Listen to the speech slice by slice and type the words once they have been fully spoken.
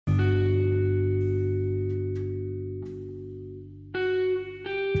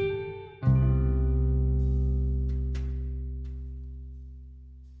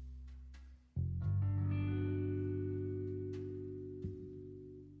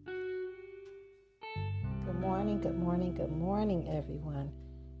Good morning, everyone.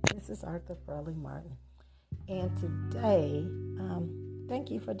 This is Arthur Pearlie Martin. And today, thank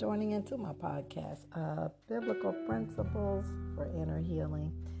you for joining into my podcast, Biblical Principles for Inner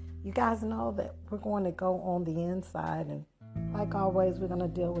Healing. You guys know that we're going to go on the inside, and like always, we're going to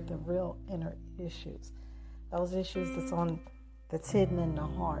deal with the real inner issues. Those issues that's hidden in the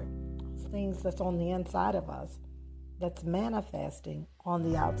heart, those things that's on the inside of us, that's manifesting on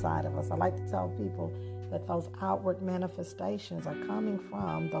the outside of us. I like to tell people that those outward manifestations are coming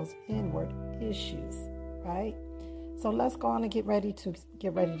from those inward issues, right? So let's go on and get ready to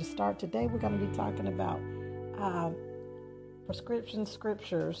start. Today we're going to be talking about prescription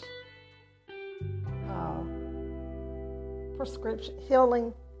scriptures,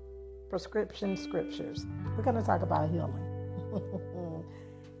 healing prescription scriptures. We're going to talk about healing.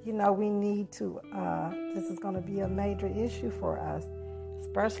 You know, we need to, this is going to be a major issue for us,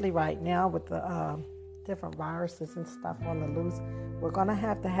 especially right now with the different viruses and stuff on the loose. We're going to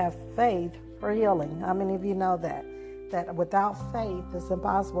have faith for healing. How many of you know that? That without faith, it's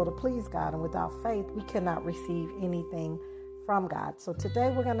impossible to please God. And without faith, we cannot receive anything from God. So today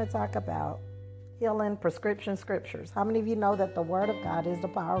we're going to talk about healing prescription scriptures. How many of you know that the Word of God is the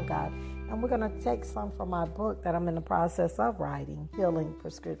power of God? And we're going to take some from my book that I'm in the process of writing, Healing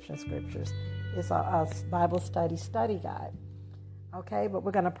Prescription Scriptures. It's a Bible study guide. Okay, but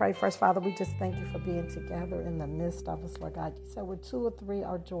we're going to pray first. Father, we just thank you for being together in the midst of us, Lord God. You said where two or three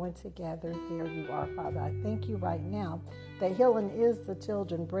are joined together, there you are, Father. I thank you right now that healing is the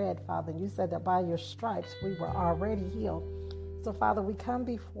children's bread, Father. And you said that by your stripes we were already healed. So, Father, we come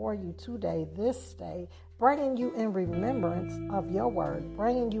before you today, this day, bringing you in remembrance of your word,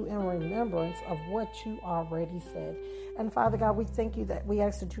 bringing you in remembrance of what you already said. And, Father God, we thank you that we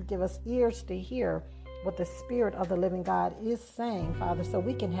ask that you give us ears to hear what the Spirit of the living God is saying, Father, so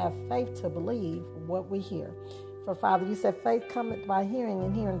we can have faith to believe what we hear. For, Father, you said faith cometh by hearing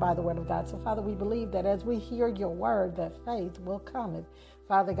and hearing by the word of God. So, Father, we believe that as we hear your word, that faith will come,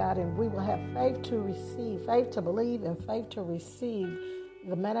 Father God, and we will have faith to receive, faith to believe, and faith to receive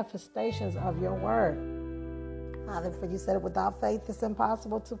the manifestations of your word. Father, for you said it, without faith it's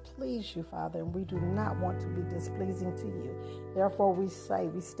impossible to please you, Father, and we do not want to be displeasing to you. Therefore, we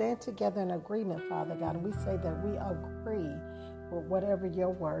stand together in agreement, Father God, and we say that we agree with whatever your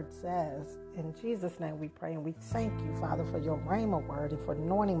word says. In Jesus' name we pray, and we thank you, Father, for your rhema word and for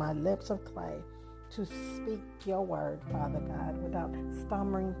anointing my lips of clay to speak your word, Father God, without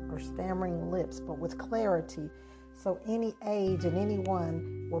stammering lips, but with clarity, so any age and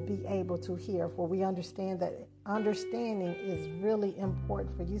anyone will be able to hear. For we understand that understanding is really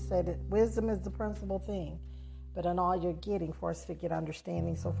important. For you said that wisdom is the principal thing, but in all you're getting for us to get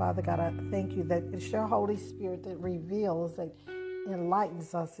understanding. So, Father God, I thank you that it's your Holy Spirit that reveals, that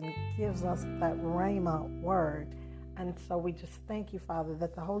enlightens us and gives us that rhema word. And so we just thank you, Father,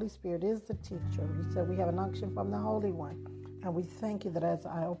 that the Holy Spirit is the teacher. You said we have an unction from the Holy One. And we thank you that as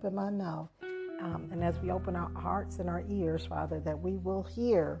I open my mouth, and as we open our hearts and our ears, Father, that we will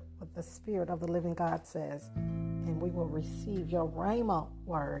hear what the Spirit of the living God says. And we will receive your rhema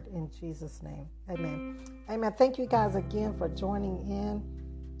word in Jesus' name. Amen. Amen. Thank you guys again for joining in.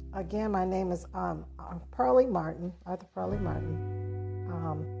 Again, my name is Pearlie Martin, Arthur Pearlie Martin.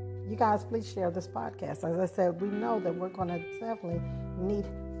 You guys, please share this podcast. As I said, we know that we're going to definitely need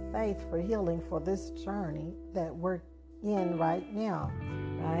faith for healing for this journey that we're in right now,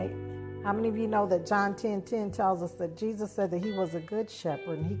 right? How many of you know that John 10:10 tells us that Jesus said that he was a good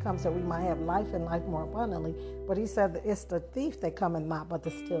shepherd and he comes that we might have life and life more abundantly. But he said that it's the thief that cometh not but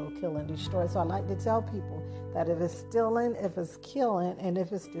to steal, kill, and destroy. So I like to tell people that if it's stealing, if it's killing, and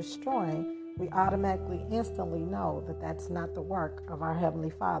if it's destroying, we automatically, instantly know that that's not the work of our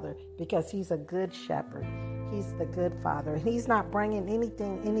Heavenly Father, because he's a good shepherd. He's the good Father. He's not bringing any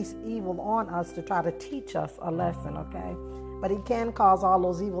evil on us to try to teach us a lesson, okay? But he can cause all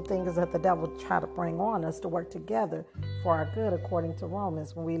those evil things that the devil try to bring on us to work together for our good, according to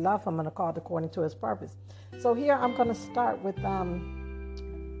Romans, when we love him and are called according to his purpose. So here I'm going to start with, we're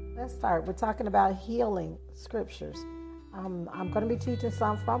talking about healing scriptures. I'm going to be teaching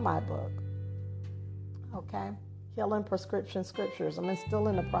some from my book, okay? Healing prescription scriptures. I'm still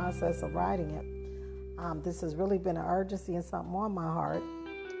in the process of writing it. This has really been an urgency and something on my heart.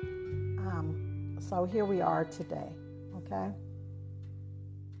 So here we are today. Okay,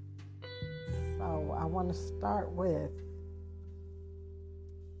 so I want to start with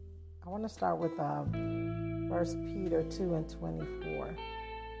 1 Peter 2:24.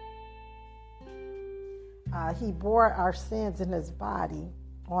 He bore our sins in his body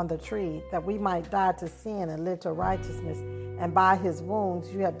on the tree, that we might die to sin and live to righteousness, and by his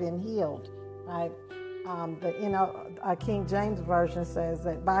wounds you have been healed. Right? King James Version says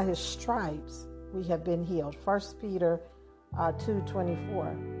that by his stripes we have been healed. 1 Peter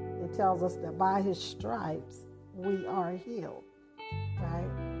 2:24. It tells us that by his stripes we are healed, right?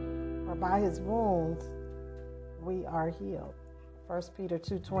 Or by his wounds we are healed. 1 Peter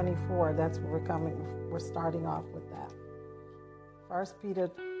 2:24. That's where we're starting off with that. 1 Peter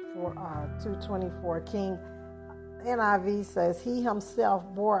 2:24. King NIV says, he himself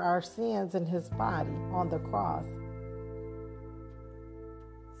bore our sins in his body on the cross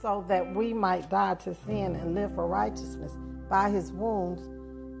so that we might die to sin and live for righteousness. By his wounds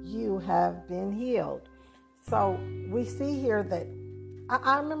you have been healed. So we see here that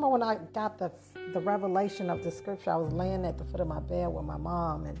I remember when I got the revelation of the scripture, I was laying at the foot of my bed with my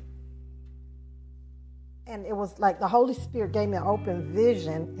mom, and it was like the Holy Spirit gave me an open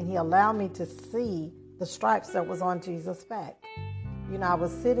vision, and he allowed me to see the stripes that was on Jesus' back. I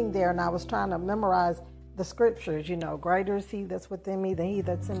was sitting there and I was trying to memorize the scriptures, greater is he that's within me than he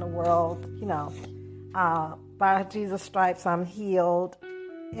that's in the world, by Jesus' stripes I'm healed.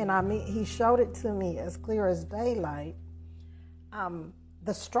 And he showed it to me as clear as daylight,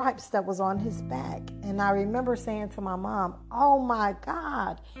 the stripes that was on his back. And I remember saying to my mom, oh my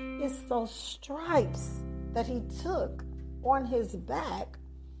God, it's those stripes that he took on his back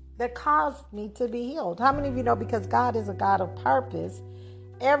that caused me to be healed. How many of you know, because God is a God of purpose,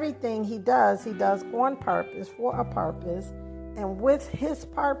 everything he does on purpose, for a purpose, and with his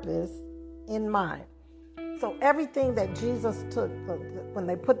purpose in mind. So everything that Jesus took, when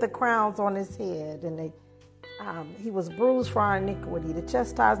they put the crowns on his head, and he was bruised for our iniquity, the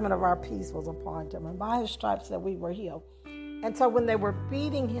chastisement of our peace was upon him, and by his stripes that we were healed. And so when they were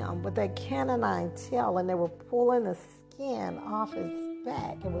beating him with that canine tail, and they were pulling the skin off his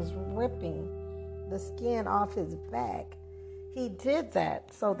back, it was ripping the skin off his back, he did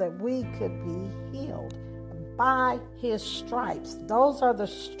that so that we could be healed by his stripes. Those are the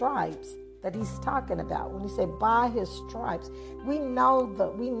stripes that he's talking about when he said by his stripes. We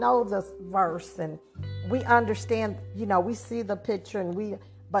know this verse, and we understand, we see the picture,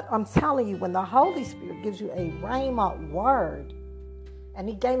 but I'm telling you, when the Holy Spirit gives you a rhema word, and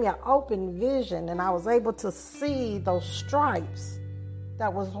he gave me an open vision, and I was able to see those stripes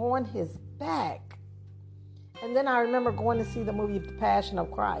that was on his back. And then I remember going to see the movie The Passion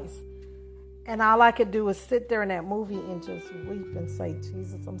of Christ. And all I could do was sit there in that movie and just weep and say,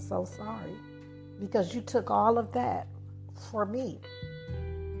 Jesus, I'm so sorry. Because you took all of that for me.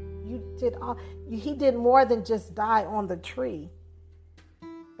 He did more than just die on the tree.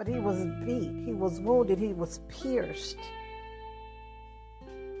 But he was beat, he was wounded, he was pierced.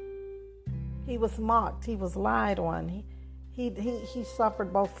 He was mocked, he was lied on. He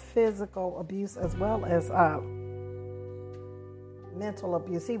suffered both physical abuse as well as mental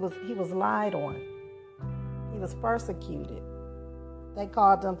abuse. He was lied on. He was persecuted.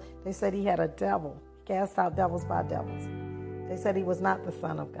 They said he had a devil. He cast out devils by devils. They said he was not the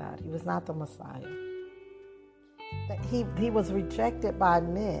Son of God. He was not the Messiah. That he was rejected by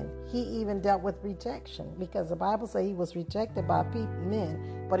men. He even dealt with rejection, because the Bible says he was rejected by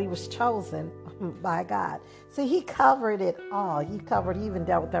men, but he was chosen by God. See, he covered it all. He even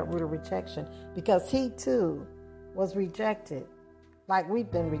dealt with that root of rejection, because he too was rejected, like we've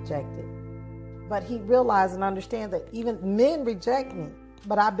been rejected. But he realized and understand that even men reject me,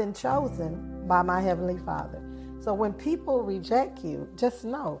 but I've been chosen by my Heavenly Father. So when people reject you, just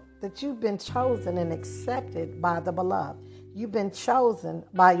know that you've been chosen and accepted by the beloved. You've been chosen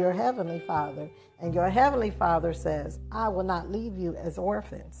by your Heavenly Father. And your Heavenly Father says, I will not leave you as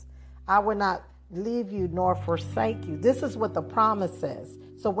orphans. I will not leave you nor forsake you. This is what the promise says.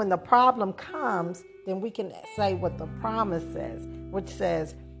 So when the problem comes, then we can say what the promise says, which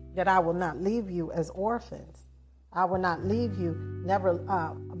says that I will not leave you as orphans. I will not leave you,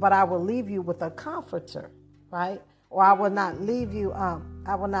 but I will leave you with a comforter, right? Or I will not leave you,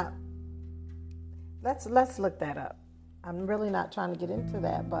 let's look that up. I'm really not trying to get into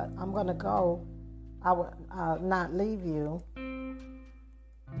that, but I'm going to go, I will not leave you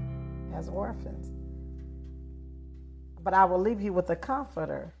as orphans, but I will leave you with a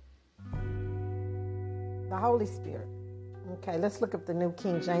comforter, the Holy Spirit. Okay, let's look at the New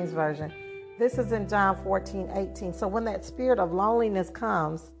King James Version. This is in John 14:18. So when that spirit of loneliness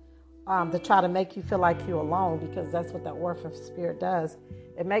comes to try to make you feel like you're alone, because that's what that orphan spirit does,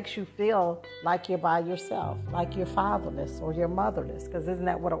 it makes you feel like you're by yourself, like you're fatherless or you're motherless, because isn't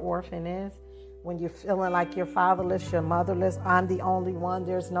that what an orphan is? When you're feeling like you're fatherless, you're motherless, I'm the only one,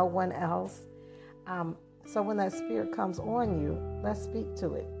 there's no one else. So when that spirit comes on you, let's speak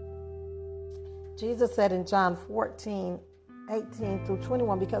to it. Jesus said in John 14:18, 18 through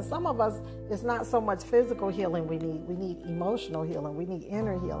 21, because some of us, it's not so much physical healing we need emotional healing, we need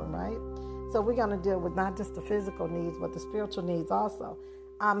inner healing, right? So we're going to deal with not just the physical needs, but the spiritual needs also.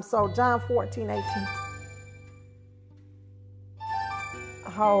 So John 14:18.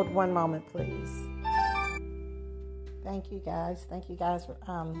 Hold one moment, please. Thank you guys for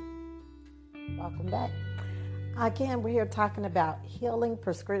welcome back. Again, we're here talking about healing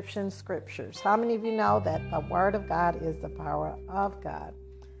prescription scriptures. How many of you know that the Word of God is the power of God?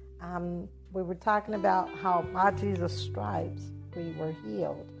 We were talking about how by Jesus' stripes we were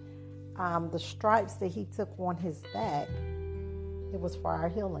healed. The stripes that He took on His back, it was for our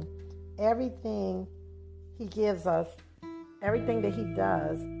healing. Everything He gives us, everything that He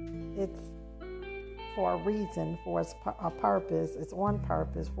does, it's for a reason, for a purpose. It's on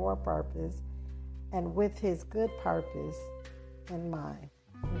purpose, for a purpose, and with His good purpose in mind.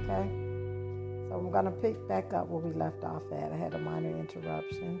 Okay? So I'm going to pick back up where we left off at. I had a minor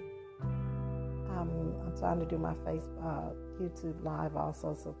interruption. I'm trying to do my YouTube live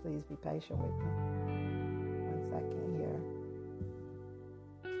also, so please be patient with me. 1 second here.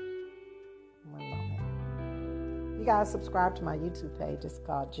 1 moment. You guys subscribe to my YouTube page. It's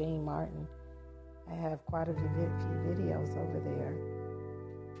called Jean Martin. I have quite a few videos over there.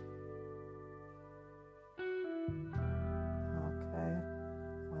 Okay,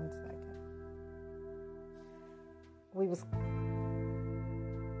 1 second. We was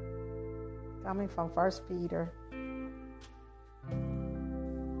coming from 1 Peter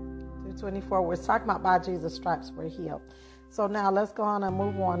 2:24. We're talking about by Jesus' stripes we're healed. So now let's go on and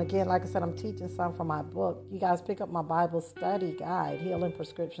move on. Again, like I said, I'm teaching some from my book. You guys pick up my Bible study guide, Healing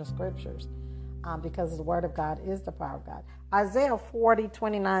Prescription Scriptures. Because the Word of God is the power of God. Isaiah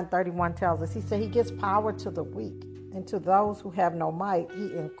 40:29-31 tells us, He said He gives power to the weak, and to those who have no might,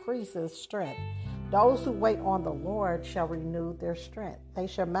 He increases strength. Those who wait on the Lord shall renew their strength. They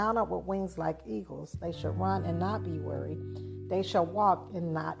shall mount up with wings like eagles. They shall run and not be weary. They shall walk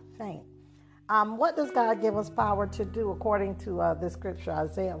and not faint. What does God give us power to do according to this scripture,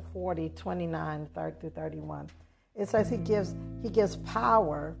 Isaiah 40:29-31? It says He gives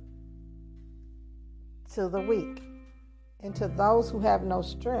power to the weak and to those who have no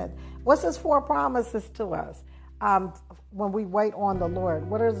strength. What's His 4 promises to us when we wait on the Lord?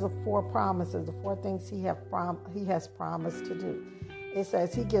 What are the 4 promises, the 4 things He has promised to do? It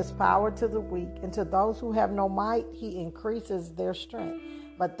says He gives power to the weak, and to those who have no might, He increases their strength.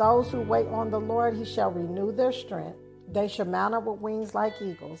 But those who wait on the Lord, He shall renew their strength. They shall mount up with wings like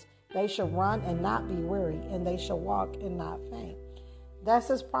eagles. They shall run and not be weary, and they shall walk and not faint. That's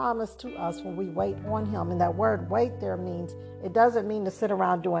His promise to us when we wait on Him. And that word wait there means, it doesn't mean to sit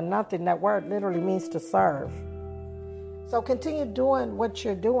around doing nothing. That word literally means to serve. So continue doing what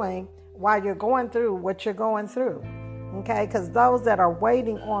you're doing while you're going through what you're going through. Okay? Because those that are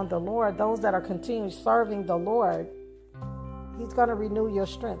waiting on the Lord, those that are continuing serving the Lord, He's going to renew your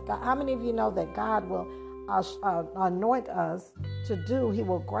strength. How many of you know that God will anoint us to do, He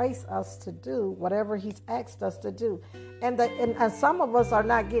will grace us to do whatever He's asked us to do. And some of us are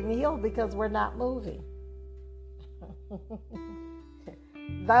not getting healed because we're not moving.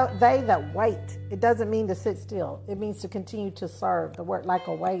 They that wait, it doesn't mean to sit still. It means to continue to serve. The word like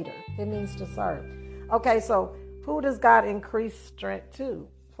a waiter. It means to serve. Okay, so who does God increase strength to?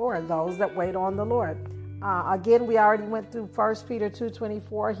 For those that wait on the Lord. Again, we already went through 1 Peter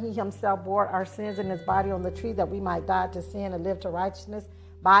 2:24. He Himself bore our sins in His body on the tree that we might die to sin and live to righteousness.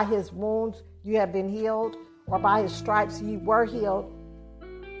 By His wounds you have been healed, or by His stripes you were healed.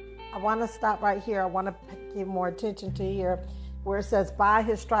 I want to stop right here. I want to give more attention to here where it says by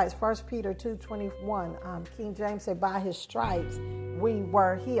His stripes. 1 Peter 2:21. King James said by His stripes we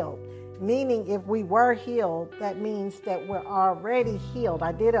were healed. Meaning if we were healed, that means that we're already healed.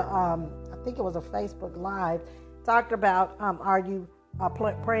 I did I think it was a Facebook Live, talked about are you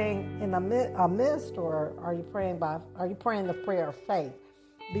praying in a mist, or are you praying the prayer of faith?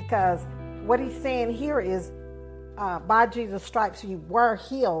 Because what he's saying here is by Jesus' stripes you were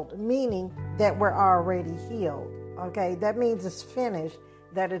healed, meaning that we're already healed. Okay, that means it's finished,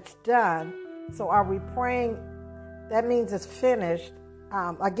 that it's done. So are we praying? That means it's finished.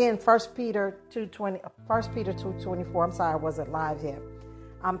 Again, 1 Peter 2:24. I'm sorry, I wasn't live yet.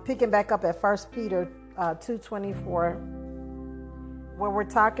 I'm picking back up at 1 Peter 2:24, where we're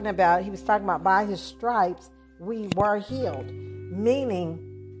talking about, he was talking about by His stripes we were healed, meaning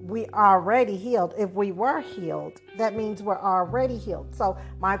we are already healed. If we were healed, that means we're already healed. So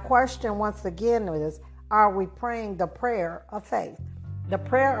my question once again is, are we praying the prayer of faith? The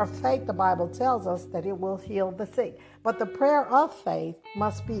prayer of faith, the Bible tells us that it will heal the sick. But the prayer of faith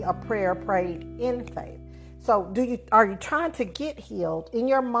must be a prayer prayed in faith. So are you trying to get healed in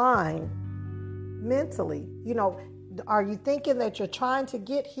your mind, mentally? Are you thinking that you're trying to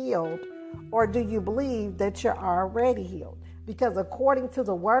get healed, or do you believe that you're already healed? Because according to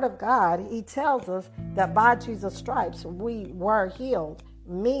the word of God, he tells us that by Jesus' stripes we were healed,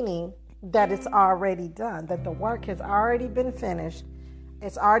 meaning that it's already done, that the work has already been finished.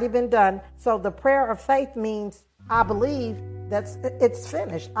 It's already been done. So the prayer of faith means I believe that it's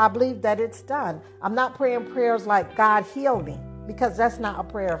finished. I believe that it's done. I'm not praying prayers like God heal me, because that's not a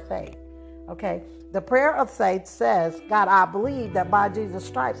prayer of faith. Okay. The prayer of faith says, God, I believe that by Jesus'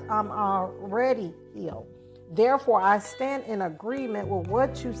 stripes I'm already healed. Therefore, I stand in agreement with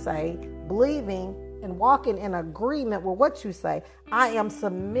what you say, believing and walking in agreement with what you say. I am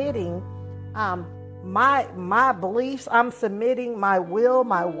submitting my beliefs. I'm submitting my will,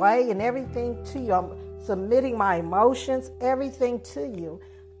 my way, and everything to you. I'm submitting my emotions, everything to you,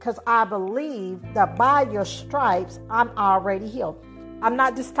 because I believe that by your stripes I'm already healed. I'm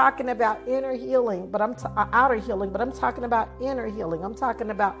not just talking about inner healing, but outer healing, but I'm talking about inner healing. I'm talking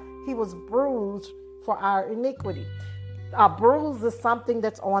about he was bruised for our iniquity. A bruise is something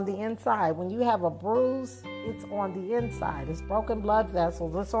that's on the inside. When you have a bruise, it's on the inside. It's broken blood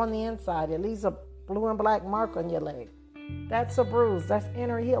vessels. It's on the inside. It leaves a blue and black mark on your leg. That's a bruise. That's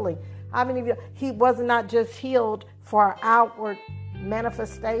inner healing. How many of you? He was not just healed for our outward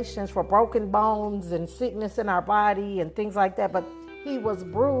manifestations, for broken bones and sickness in our body and things like that, but he was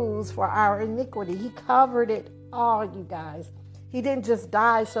bruised for our iniquity. He covered it all, you guys. He didn't just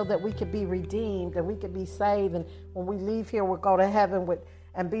die so that we could be redeemed and we could be saved, and when we leave here we'll go to heaven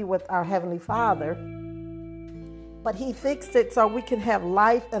and be with our Heavenly Father. But he fixed it so we can have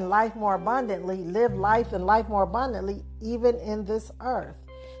life and life more abundantly, live life and life more abundantly, even in this earth.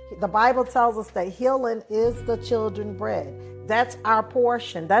 The Bible tells us that healing is the children's bread. That's our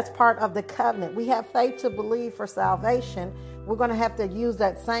portion. That's part of the covenant. We have faith to believe for salvation. We're going to have to use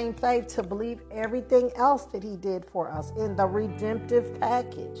that same faith to believe everything else that he did for us in the redemptive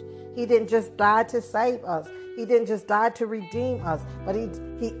package. He didn't just die to save us. He didn't just die to redeem us, but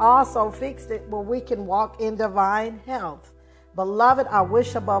he also fixed it where we can walk in divine health. Beloved, I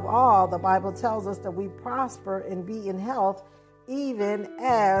wish above all, the Bible tells us, that we prosper and be in health, even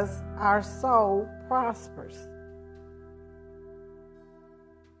as our soul prospers.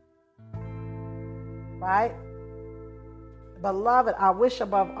 Right? Beloved, I wish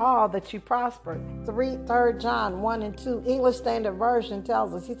above all that you prosper. 3 John 1 and 2, English Standard Version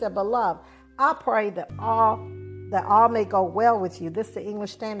tells us, he said, Beloved, I pray that all may go well with you. This is the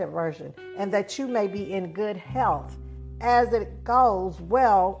English Standard Version. And that you may be in good health as it goes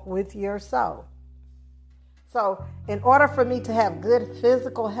well with your soul. So in order for me to have good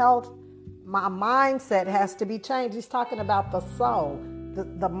physical health, my mindset has to be changed. He's talking about the soul,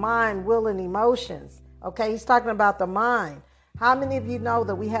 the mind, will, and emotions. Okay, he's talking about the mind. How many of you know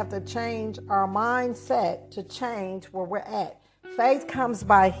that we have to change our mindset to change where we're at? Faith comes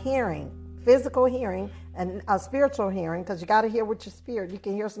by hearing, physical hearing, and a spiritual hearing, because you got to hear with your spirit. You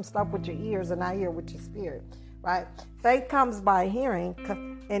can hear some stuff with your ears and not hear with your spirit, right? Faith comes by hearing,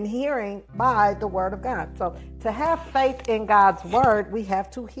 and hearing by the word of God. So to have faith in God's word, we have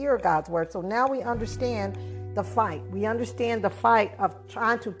to hear God's word. So now we understand the fight. We understand the fight of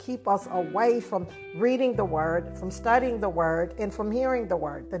trying to keep us away from reading the word, from studying the word, and from hearing the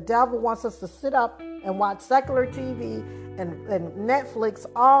word. The devil wants us to sit up and watch secular TV and Netflix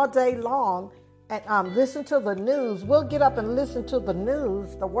all day long and listen to the news. We'll get up and listen to the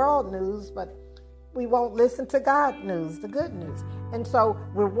news, the world news, but we won't listen to God news, the good news. And so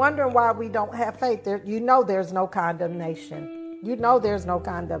we're wondering why we don't have faith. There's no condemnation. There's no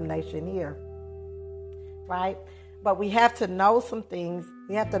condemnation here. Right? But we have to know some things.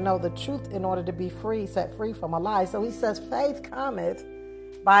 We have to know the truth in order to be free, set free from a lie. So he says, faith cometh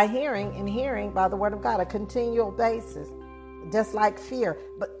by hearing, and hearing by the word of God, a continual basis, just like fear.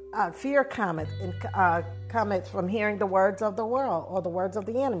 But fear cometh from hearing the words of the world or the words of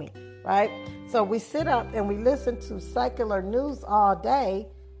the enemy, right? So we sit up and we listen to secular news all day,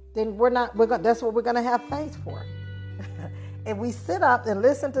 then that's what we're going to have faith for. And we sit up and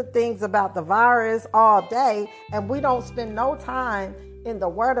listen to things about the virus all day, and we don't spend no time in the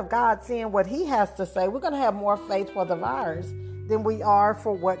word of God seeing what he has to say. We're going to have more faith for the virus than we are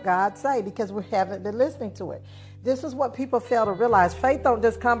for what God say, because we haven't been listening to it. This is what people fail to realize. Faith don't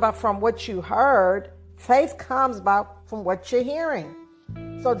just come by from what you heard. Faith comes by from what you're hearing.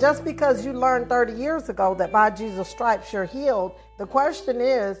 So just because you learned 30 years ago that by Jesus' stripes you're healed, the question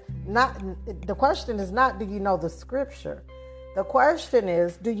is not, do you know the scripture? The question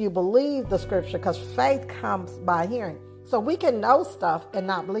is, do you believe the scripture? Because faith comes by hearing. So we can know stuff and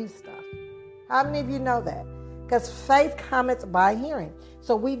not believe stuff. How many of you know that? Because faith cometh by hearing.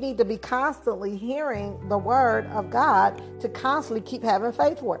 So we need to be constantly hearing the word of God to constantly keep having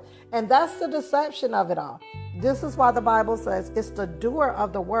faith for it. And that's the deception of it all. This is why the Bible says it's the doer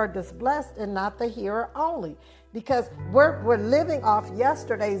of the word that's blessed and not the hearer only. Because we're living off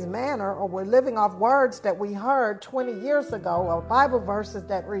yesterday's manner, or we're living off words that we heard 20 years ago, or Bible verses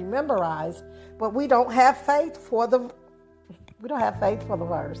that we memorized, but we don't have faith for the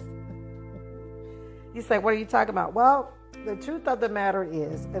verse. You say, what are you talking about? Well, the truth of the matter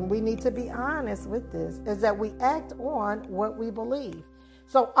is, and we need to be honest with this, is that we act on what we believe.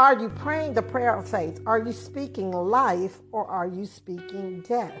 So are you praying the prayer of faith? Are you speaking life, or are you speaking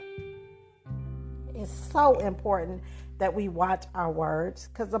death? It's so important that we watch our words,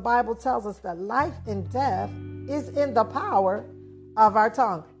 because the Bible tells us that life and death is in the power of our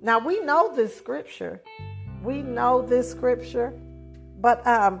tongue. Now, we know this scripture. But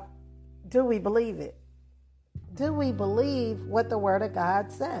do we believe it? Do we believe what the word of God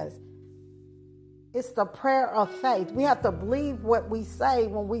says? It's the prayer of faith. We have to believe what we say.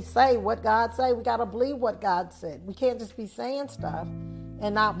 When we say what God say, we got to believe what God said. We can't just be saying stuff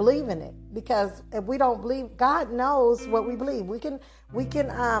and not believing it, because if we don't believe, God knows what we believe. We can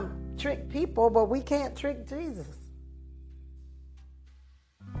trick people, but we can't trick Jesus.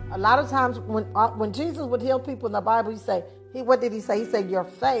 A lot of times when Jesus would heal people in the Bible, what did he say? He said, your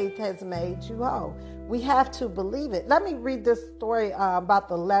faith has made you whole. We have to believe it. Let me read this story about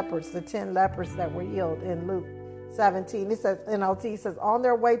the lepers, the 10 lepers that were healed in Luke 17. It says, NLT says, on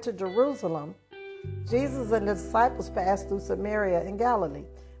their way to Jerusalem, Jesus and the disciples passed through Samaria and Galilee.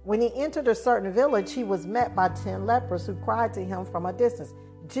 When he entered a certain village, he was met by 10 lepers who cried to him from a distance,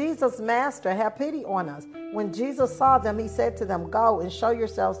 Jesus, Master, have pity on us. When Jesus saw them, he said to them, go and show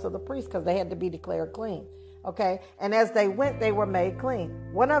yourselves to the priest, because they had to be declared clean. Okay. And as they went, they were made clean.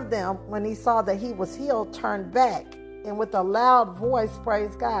 One of them, when he saw that he was healed, turned back and with a loud voice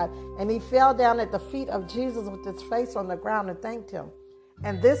praised God. And he fell down at the feet of Jesus with his face on the ground and thanked him.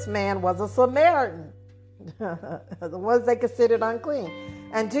 And this man was a Samaritan, the ones they considered unclean.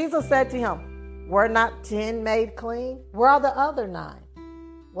 And Jesus said to him, were not 10 made clean? Where are the other 9?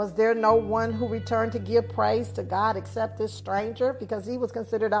 Was there no one who returned to give praise to God except this stranger? Because he was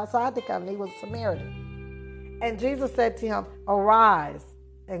considered outside the covenant. He was a Samaritan. And Jesus said to him, arise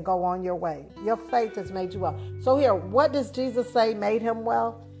and go on your way. Your faith has made you well. So here, what does Jesus say made him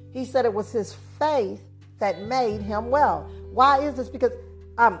well? He said it was his faith that made him well. Why is this? Because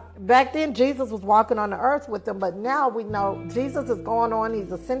back then Jesus was walking on the earth with them, but now we know Jesus is going on.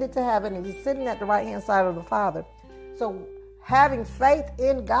 He's ascended to heaven and he's sitting at the right-hand side of the Father. So having faith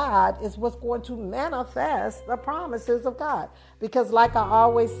in God is what's going to manifest the promises of God. Because like I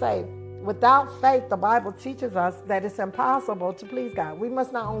always say, without faith, the Bible teaches us that it's impossible to please God. We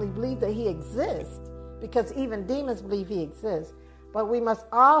must not only believe that he exists, because even demons believe he exists, but we must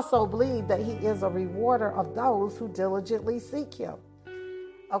also believe that he is a rewarder of those who diligently seek him.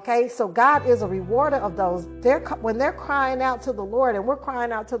 Okay, so God is a rewarder of those. When they're crying out to the Lord, and we're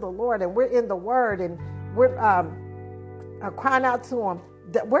crying out to the Lord, and we're in the Word, and we're crying out to him,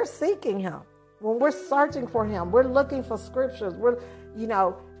 that we're seeking him. When we're searching for him, we're looking for scriptures.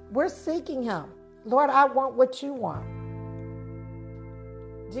 We're seeking him. Lord, I want what you want.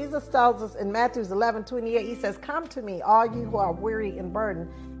 Jesus tells us in Matthew 11:28, he says, come to me, all you who are weary and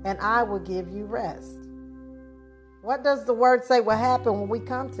burdened, and I will give you rest. What does the word say will happen when we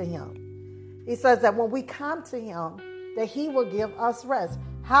come to him? He says that when we come to him, that he will give us rest.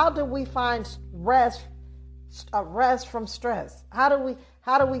 How do we find rest from stress? How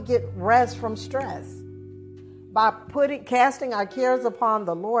do we get rest from stress? By casting our cares upon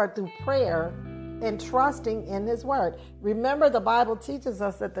the Lord through prayer and trusting in his word. Remember, the Bible teaches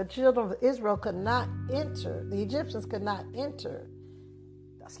us that the children of Israel could not enter. The Egyptians could not enter.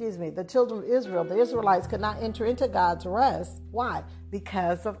 The children of Israel, the Israelites could not enter into God's rest. Why?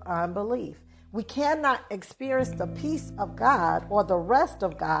 Because of unbelief. We cannot experience the peace of God or the rest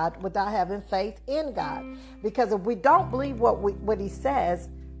of God without having faith in God. Because if we don't believe what he says,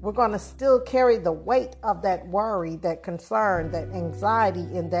 we're going to still carry the weight of that worry, that concern, that anxiety,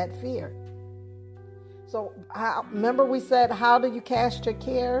 and that fear. So remember we said, how do you cast your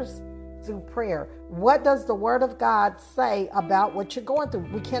cares? Through prayer. What does the word of God say about what you're going through?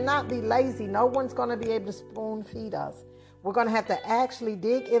 We cannot be lazy. No one's going to be able to spoon feed us. We're going to have to actually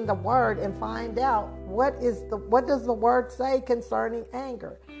dig in the word and find out what does the word say concerning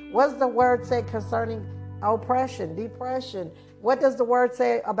anger? What does the word say concerning oppression, depression? What does the word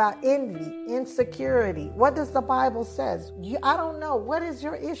say about envy, insecurity? What does the Bible says? I don't know. What is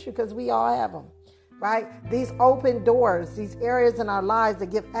your issue? Because we all have them. right? These open doors, these areas in our lives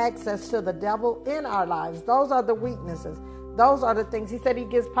that give access to the devil in our lives. Those are the weaknesses. Those are the things. He said he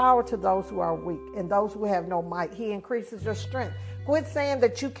gives power to those who are weak and those who have no might. He increases your strength. Quit saying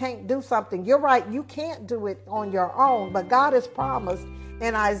that you can't do something. You're right. You can't do it on your own, but God has promised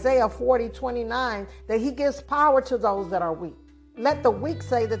in Isaiah 40:29 that he gives power to those that are weak. Let the weak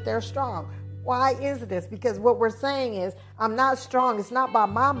say that they're strong. Why is this? Because what we're saying is, I'm not strong. It's not by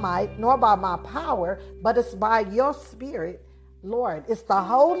my might nor by my power, but it's by your spirit, Lord. It's the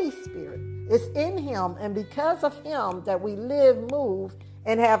Holy Spirit. It's in him, and because of him that we live, move,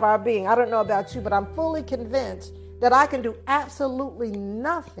 and have our being. I don't know about you, but I'm fully convinced that I can do absolutely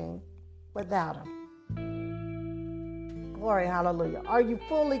nothing without him. Glory, hallelujah. Are you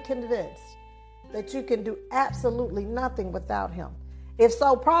fully convinced that you can do absolutely nothing without him? If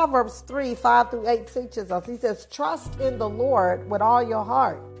so, Proverbs 3:5-8 teaches us. He says, trust in the Lord with all your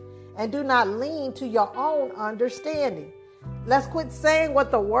heart and do not lean to your own understanding. Let's quit saying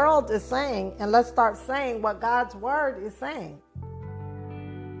what the world is saying and let's start saying what God's word is saying.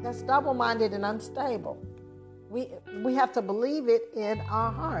 That's double-minded and unstable. We have to believe it in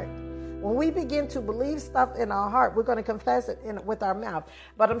our heart. When we begin to believe stuff in our heart, we're going to confess it with our mouth.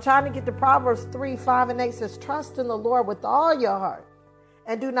 But I'm trying to get to Proverbs 3:5-8 says, trust in the Lord with all your heart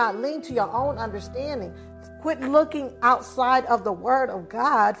and do not lean to your own understanding. Quit looking outside of the word of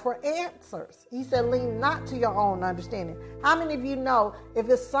God for answers. He said, lean not to your own understanding. How many of you know if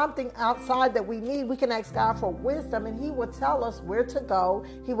it's something outside that we need, we can ask God for wisdom and he will tell us where to go.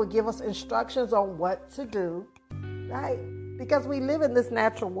 He will give us instructions on what to do, right? Because we live in this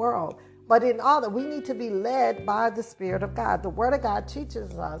natural world. But in all that, we need to be led by the Spirit of God. The Word of God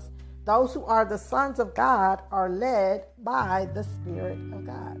teaches us those who are the sons of God are led by the Spirit of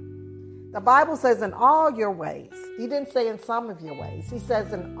God. The Bible says in all your ways. He didn't say in some of your ways. He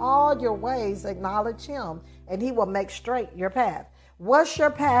says in all your ways acknowledge him and he will make straight your path. What's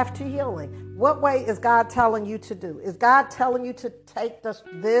your path to healing? What way is God telling you to do? Is God telling you to take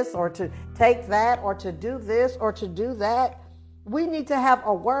this or to take that or to do this or to do that? We need to have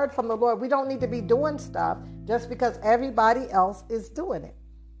a word from the Lord. We don't need to be doing stuff just because everybody else is doing it.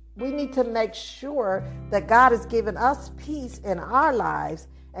 We need to make sure that God has given us peace in our lives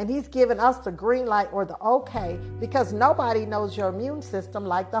and he's given us the green light or the okay, because nobody knows your immune system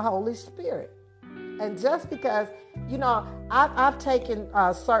like the Holy Spirit. And just because, I've taken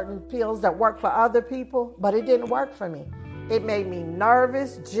certain pills that work for other people, but it didn't work for me. It made me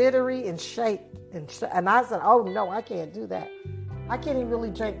nervous, jittery, and shake. And I said, oh, no, I can't do that. I can't even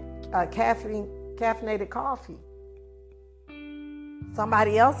really drink caffeinated coffee.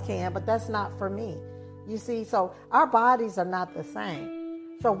 Somebody else can, but that's not for me. You see, so our bodies are not the same.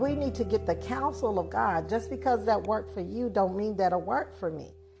 So we need to get the counsel of God. Just because that worked for you don't mean that'll work for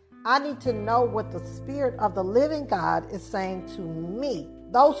me. I need to know what the Spirit of the living God is saying to me.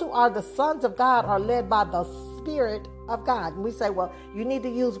 Those who are the sons of God are led by the Spirit of God. And we say, well, you need to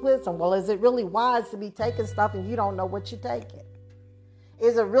use wisdom. Well, is it really wise to be taking stuff and you don't know what you're taking?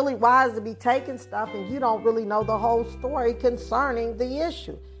 Is it really wise to be taking stuff and you don't really know the whole story concerning the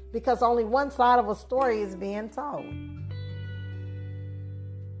issue? Because only one side of a story is being told.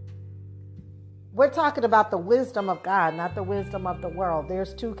 We're talking about the wisdom of God, not the wisdom of the world.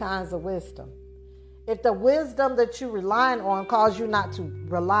 There's two kinds of wisdom. If the wisdom that you're relying on causes you not to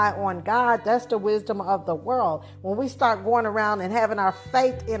rely on God, that's the wisdom of the world. When we start going around and having our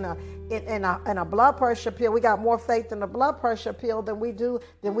faith in a blood pressure pill, we got more faith in the blood pressure pill than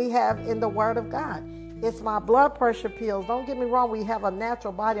we have in the Word of God. It's my blood pressure pills. Don't get me wrong. We have a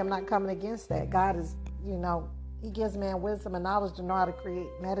natural body. I'm not coming against that. God is, he gives man wisdom and knowledge to know how to create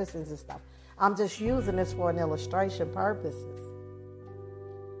medicines and stuff. I'm just using this for an illustration purposes.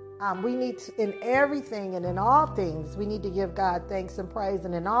 We need to, in everything and in all things, we need to give God thanks and praise.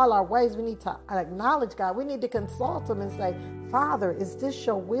 And in all our ways, we need to acknowledge God. We need to consult him and say, Father, is this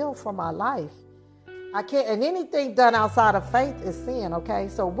your will for my life? I can't, and anything done outside of faith is sin, okay?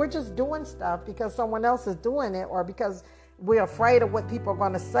 So we're just doing stuff because someone else is doing it or because we're afraid of what people are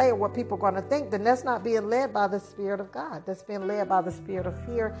going to say or what people are going to think, then that's not being led by the Spirit of God. That's being led by the spirit of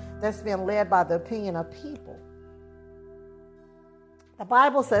fear. That's being led by the opinion of people. The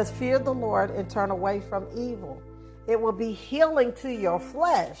Bible says, fear the Lord and turn away from evil. It will be healing to your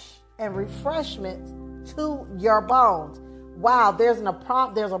flesh and refreshment to your bones. Wow, there's a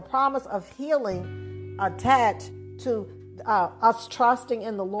promise of healing attached to us trusting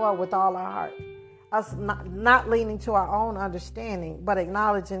in the Lord with all our heart. Us not leaning to our own understanding, but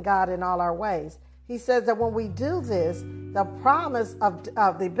acknowledging God in all our ways. He says that when we do this, the promise of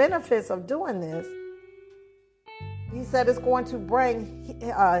the benefits of doing this, he said it's going to bring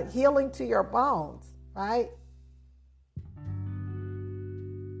healing to your bones. right?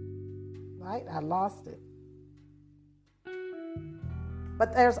 Right? I lost it.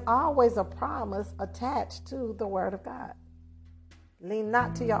 But there's always a promise attached to the word of God. Lean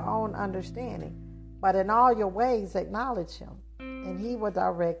not to your own understanding, but in all your ways acknowledge him, and he will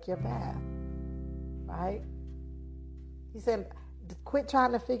direct your path. Right? He said, quit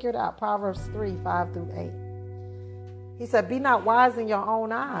trying to figure it out. Proverbs 3, 5 through 8. He said, be not wise in your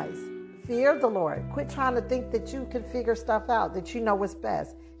own eyes. Fear the Lord. Quit trying to think that you can figure stuff out, that you know what's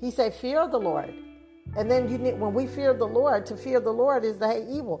best. He said, fear the Lord. And then when we fear the Lord, to fear the Lord is to hate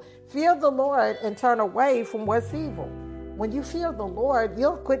evil. Fear the Lord and turn away from what's evil. When you fear the Lord,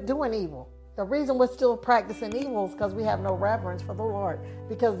 you'll quit doing evil. The reason we're still practicing evil is because we have no reverence for the Lord.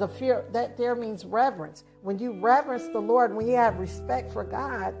 Because the fear, that there means reverence. When you reverence the Lord, when you have respect for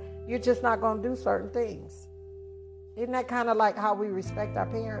God, you're just not going to do certain things. Isn't that kind of like how we respect our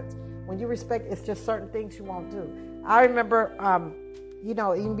parents? When you respect, it's just certain things you won't do. I remember,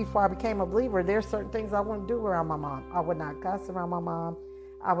 even before I became a believer, there's certain things I wouldn't do around my mom. I would not cuss around my mom.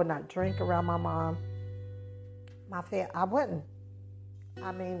 I would not drink around my mom. I wouldn't.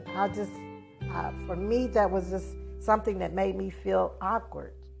 I mean, for me, that was just something that made me feel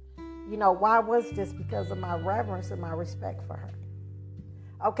awkward. Why was this? Because of my reverence and my respect for her.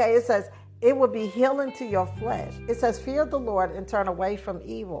 Okay, it says, it will be healing to your flesh. It says, fear the Lord and turn away from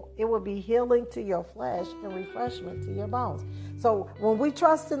evil. It will be healing to your flesh and refreshment to your bones. So when we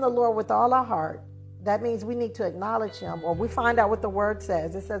trust in the Lord with all our heart, that means we need to acknowledge him, or we find out what the word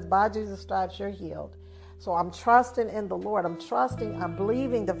says. It says, by Jesus' stripes you're healed. So I'm trusting in the Lord. I'm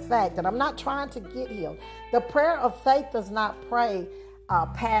believing the fact that I'm not trying to get healed. The prayer of faith does not pray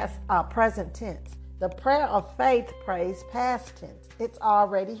past present tense. The prayer of faith prays past tense. It's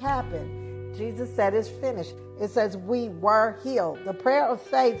already happened. Jesus said it's finished. It says we were healed. The prayer of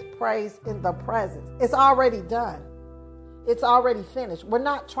faith prays in the present. It's already done. It's already finished. We're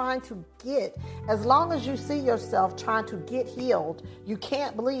not trying to as long as you see yourself trying to get healed, you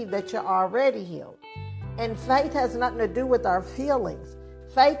can't believe that you're already healed. And faith has nothing to do with our feelings.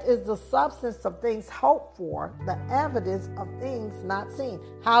 Faith is the substance of things hoped for, the evidence of things not seen.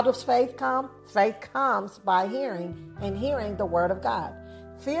 How does faith come? Faith comes by hearing, and hearing the word of God.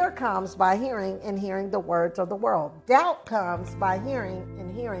 Fear comes by hearing and hearing the words of the world. Doubt comes by hearing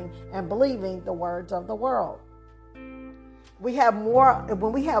and believing the words of the world. When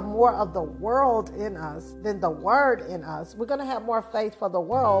we have more of the world in us than the word in us, we're going to have more faith for the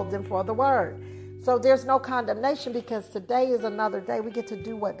world than for the word. So there's no condemnation, because today is another day. We get to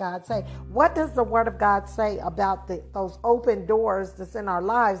do what God says. What does the word of God say about those open doors that's in our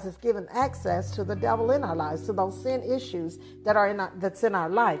lives, that's given access to the devil in our lives, to those sin issues that's in our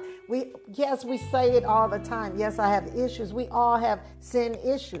life? We say it all the time. Yes, I have issues. We all have sin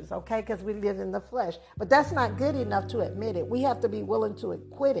issues, okay, because we live in the flesh. But that's not good enough to admit it. We have to be willing to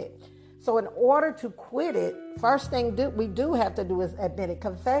quit it. So in order to quit it, first thing we do have to do is admit it.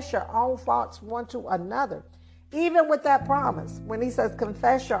 Confess your own faults one to another. Even with that promise, when he says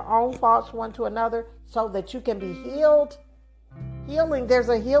confess your own faults one to another so that you can be healed. There's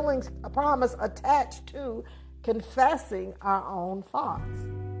a healing promise attached to confessing our own faults.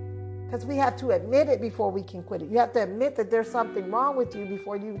 Because we have to admit it before we can quit it. You have to admit that there's something wrong with you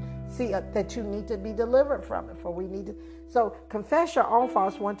before you see that you need to be delivered from it. So confess your own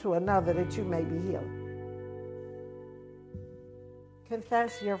faults one to another that you may be healed.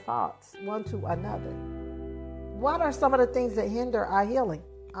 Confess your faults one to another. What are some of the things that hinder our healing?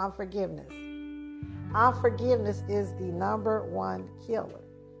 Unforgiveness. Unforgiveness is the number one killer.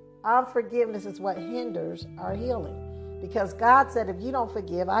 Unforgiveness is what hinders our healing. Because God said, if you don't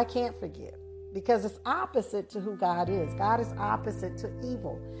forgive, I can't forgive. Because it's opposite to who God is. God is opposite to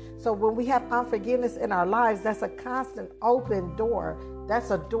evil. So when we have unforgiveness in our lives, that's a constant open door.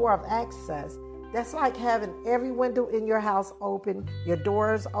 That's a door of access. That's like having every window in your house open, your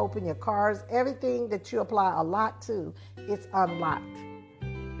doors open, your cars, everything that you apply a lock to, it's unlocked.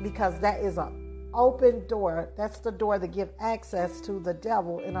 Because that is an open door. That's the door that gives access to the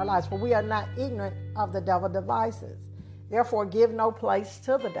devil in our lives. For we are not ignorant of the devil's devices. Therefore, give no place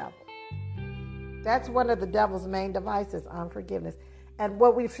to the devil. That's one of the devil's main devices, unforgiveness. And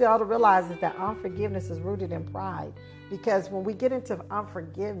what we fail to realize is that unforgiveness is rooted in pride. Because when we get into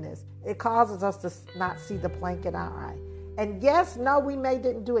unforgiveness, it causes us to not see the plank in our eye. And we may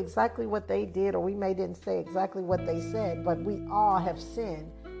didn't do exactly what they did, or we may didn't say exactly what they said, but we all have sinned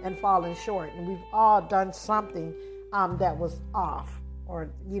and fallen short. And we've all done something that was off. Or,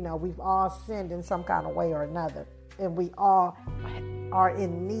 we've all sinned in some kind of way or another. And we all are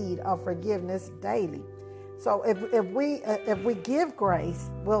in need of forgiveness daily. So if we give grace,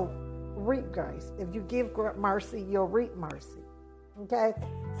 reap grace. If you give mercy, you'll reap mercy. Okay?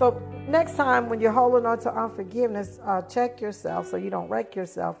 So next time when you're holding on to unforgiveness, check yourself so you don't wreck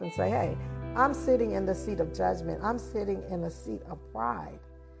yourself and say, hey, I'm sitting in the seat of judgment. I'm sitting in the seat of pride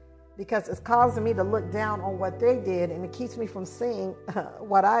because it's causing me to look down on what they did, and it keeps me from seeing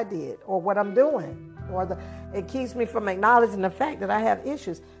what I did or what I'm doing, or it keeps me from acknowledging the fact that I have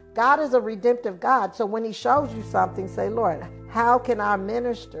issues. God is a redemptive God. So when he shows you something, say, Lord, how can I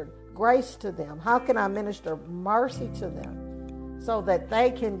minister grace to them? How can I minister mercy to them so that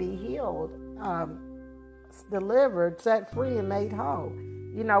they can be healed, delivered, set free, and made whole?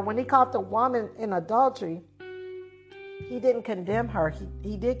 You know, when he caught the woman in adultery, he didn't condemn her.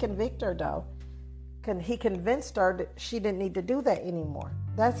 He did convict her, though. He convinced her that she didn't need to do that anymore.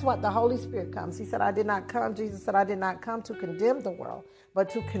 That's what the Holy Spirit comes. He said, Jesus said, I did not come to condemn the world, but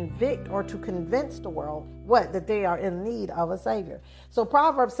to convict or to convince the world that they are in need of a Savior. So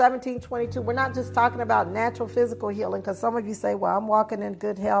Proverbs 17:22, we're not just talking about natural physical healing, because some of you say, well, I'm walking in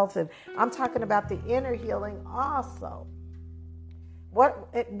good health, and I'm talking about the inner healing also. What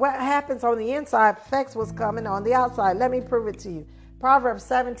happens on the inside affects what's coming on the outside. Let me prove it to you. Proverbs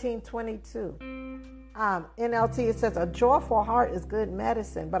 17:22. NLT, it says, a joyful heart is good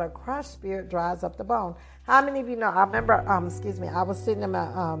medicine, but a crushed spirit dries up the bone. How many of you know, I remember, I was sitting in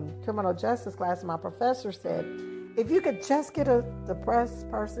my criminal justice class, and my professor said, if you could just get a depressed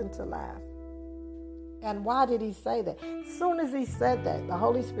person to laugh. And why did he say that? As soon as he said that, the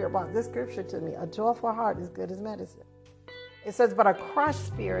Holy Spirit brought this scripture to me. A joyful heart is good as medicine. It says, but a crushed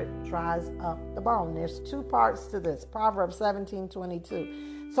spirit dries up the bone. There's two parts to this. Proverbs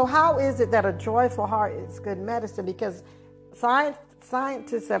 17:22. So how is it that a joyful heart is good medicine? Because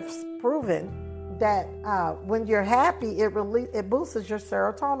scientists have proven that when you're happy, it boosts your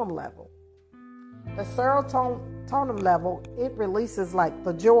serotonin level. The serotonin level, it releases like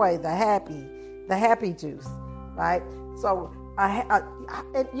the joy, the happy juice, right? So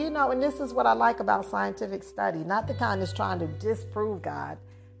and this is what I like about scientific study, not the kind that's trying to disprove God,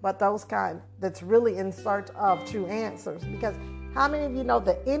 but those kind that's really in search of true answers. Because how many of you know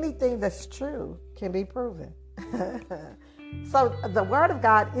that anything that's true can be proven? So the word of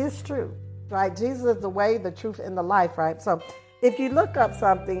God is true, right? Jesus is the way, the truth, and the life, right? So if you look up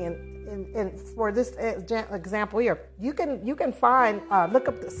something, and for this example here, you can find, look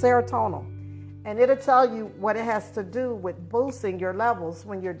up the serotonin. And it'll tell you what it has to do with boosting your levels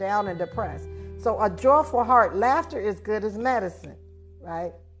when you're down and depressed. So a joyful heart, laughter is good as medicine,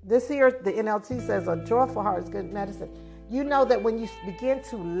 right? This here, the NLT says a joyful heart is good medicine. You know that when you begin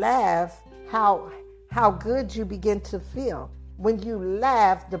to laugh, how good you begin to feel. When you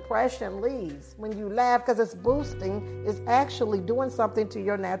laugh, depression leaves. When you laugh, because it's boosting, it's actually doing something to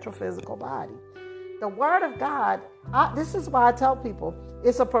your natural physical body. The Word of God, this is why I tell people,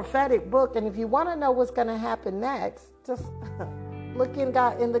 it's a prophetic book. And if you want to know what's going to happen next, just look in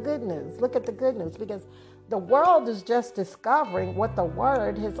the good news. Look at the good news, because the world is just discovering what the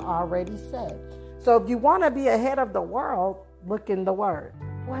Word has already said. So if you want to be ahead of the world, look in the Word.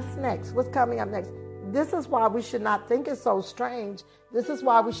 What's next? What's coming up next? This is why we should not think it's so strange. This is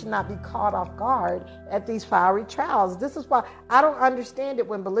why we should not be caught off guard at these fiery trials. This is why I don't understand it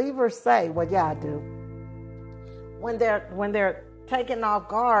when believers say, well, yeah, I do. When they're taken off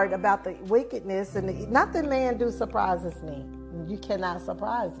guard about the wickedness, and nothing man do surprises me. You cannot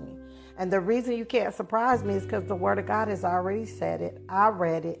surprise me. And the reason you can't surprise me is because the Word of God has already said it. I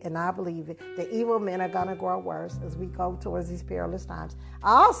read it and I believe it. The evil men are going to grow worse as we go towards these perilous times.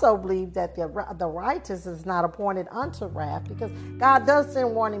 I also believe that the righteous is not appointed unto wrath, because God does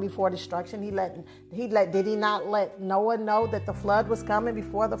send warning before destruction. Did he not let Noah know that the flood was coming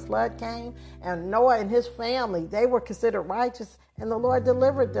before the flood came? And Noah and his family, they were considered righteous, and the Lord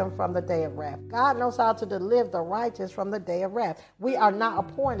delivered them from the day of wrath. God knows how to deliver the righteous from the day of wrath. We are not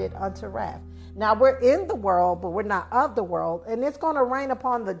appointed unto wrath. Now, we're in the world, but we're not of the world. And it's going to rain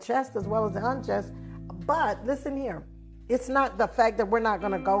upon the just as well as the unjust. But listen here. It's not the fact that we're not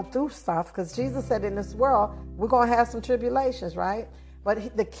going to go through stuff, because Jesus said in this world, we're going to have some tribulations, right?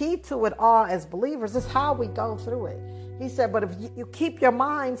 But the key to it all as believers is how we go through it. He said, but if you keep your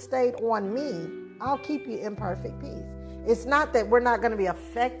mind stayed on me, I'll keep you in perfect peace. It's not that we're not going to be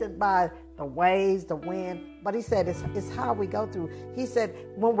affected by the waves, the wind, but he said it's how we go through. He said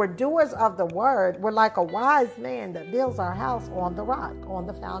when we're doers of the word, we're like a wise man that builds our house on the rock, on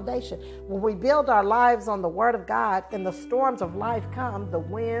the foundation. When we build our lives on the word of God and the storms of life come, the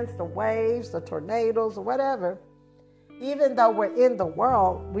winds, the waves, the tornadoes, or whatever, even though we're in the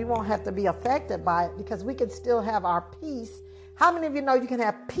world, we won't have to be affected by it, because we can still have our peace. How many of you know you can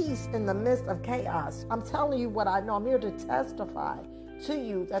have peace in the midst of chaos? I'm telling you what I know. I'm here to testify to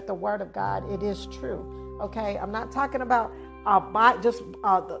you that the word of God, it is true. Okay, I'm not talking about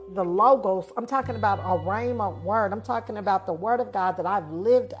the logos. I'm talking about a rhema word. I'm talking about the word of God that I've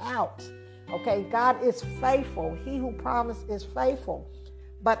lived out. Okay, God is faithful. He who promised is faithful.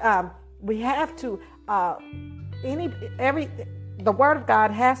 But we have to the word of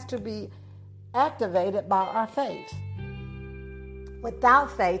God has to be activated by our faith.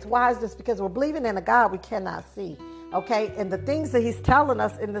 Without faith, why is this? Because we're believing in a God we cannot see. Okay, and the things that he's telling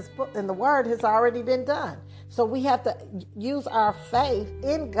us in this book, in the word, has already been done. So we have to use our faith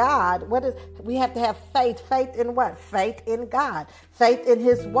in God. We have to have faith? Faith in what? Faith in God. Faith in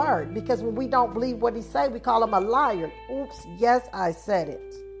his word. Because when we don't believe what he says, we call him a liar. Oops, yes, I said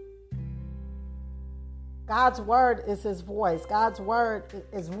it. God's word is his voice. God's word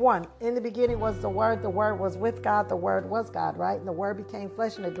is one. In the beginning was the word was with God, the word was God, right? And the word became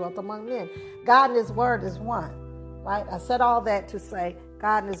flesh and it dwelt among men. God and his word is one, right? I said all that to say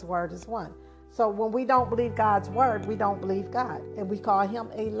God and his word is one. So when we don't believe God's word, we don't believe God. And we call him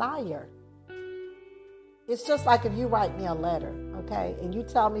a liar. It's just like if you write me a letter, okay? And you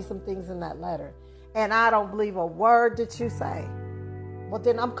tell me some things in that letter. And I don't believe a word that you say. Well,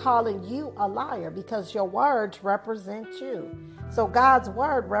 then I'm calling you a liar because your words represent you. So God's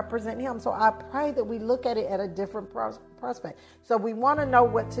word represents him. So I pray that we look at it at a different prospect. So we want to know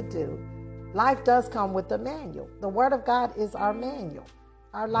what to do. Life does come with a manual. The word of God is our manual,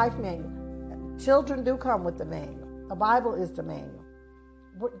 our life manual. Children do come with the manual. The Bible is the manual.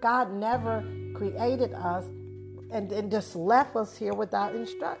 God never created us and just left us here without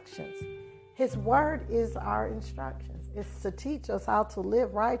instructions. His word is our instructions. It's to teach us how to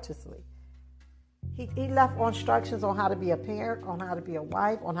live righteously. He left instructions on how to be a parent, on how to be a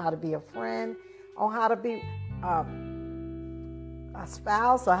wife, on how to be a friend, on how to be a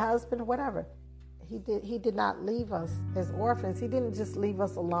spouse, a husband, whatever. He did not leave us as orphans. He didn't just leave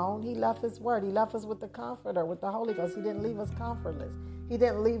us alone. He left his word. He left us with the Comforter, with the Holy Ghost. He didn't leave us comfortless. He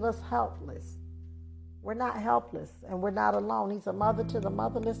didn't leave us helpless. We're not helpless and we're not alone. He's a mother to the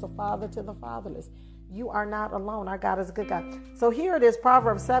motherless, a father to the fatherless. You are not alone. Our God is a good God. So here it is,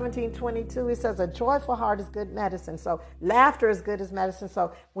 Proverbs 17:22. It says, a joyful heart is good medicine. So laughter is good as medicine.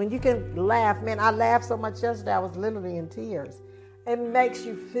 So when you can laugh, man, I laughed so much yesterday, I was literally in tears. It makes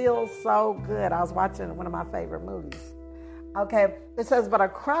you feel so good. I was watching one of my favorite movies. Okay, it says, but a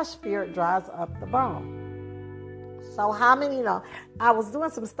crushed spirit dries up the bone. So how many know? I was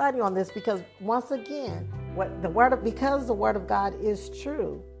doing some study on this because once again, because the word of God is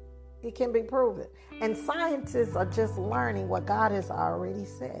true, it can be proven. And scientists are just learning what God has already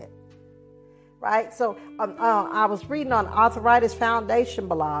said. Right? So I was reading on Arthritis Foundation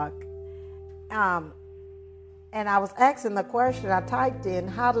blog. And I was asking the question, I typed in,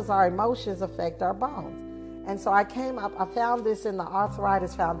 how does our emotions affect our bones? And so I found this in the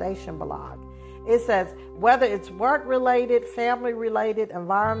Arthritis Foundation blog. It says, whether it's work-related, family-related,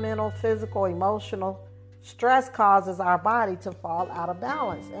 environmental, physical, emotional, stress causes our body to fall out of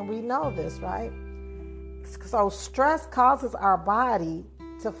balance. And we know this, right? So stress causes our body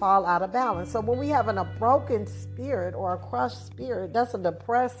to fall out of balance. So when we have a broken spirit or a crushed spirit, that's a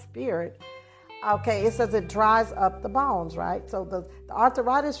depressed spirit. Okay, it says it dries up the bones, right? So the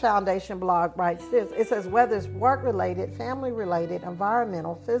Arthritis Foundation blog writes this. It says whether it's work-related, family-related,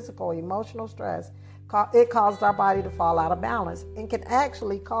 environmental, physical, emotional stress, it causes our body to fall out of balance and can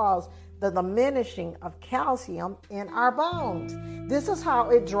actually cause the diminishing of calcium in our bones. This is how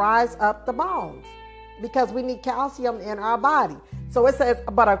it dries up the bones because we need calcium in our body. So it says,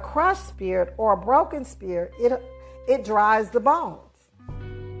 but a crushed spirit or a broken spirit, it dries the bones.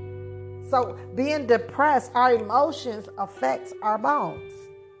 So being depressed, our emotions affects our bones.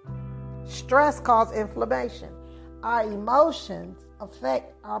 Stress causes inflammation. Our emotions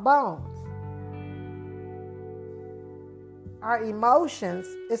affect our bones. Our emotions,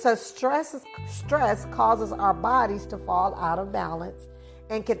 it says stress causes our bodies to fall out of balance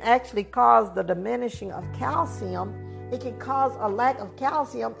and can actually cause the diminishing of calcium. It can cause a lack of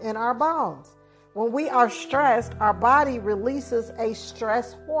calcium in our bones. When we are stressed, our body releases a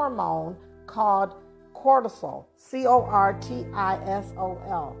stress hormone called cortisol,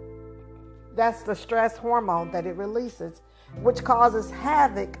 cortisol. That's the stress hormone that it releases, which causes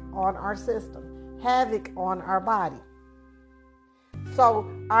havoc on our system, havoc on our body. So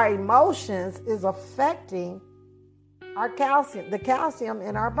our emotions is affecting our calcium, the calcium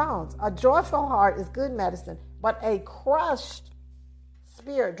in our bones. A joyful heart is good medicine, but a crushed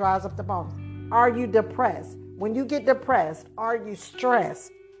spirit dries up the bones. Are you depressed? When you get depressed, are you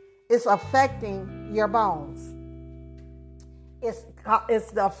stressed? It's affecting your bones. It's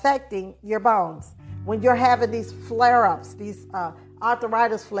affecting your bones. When you're having these flare-ups, these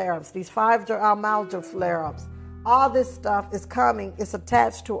arthritis flare-ups, these fibromyalgia flare-ups. All this stuff is coming. It's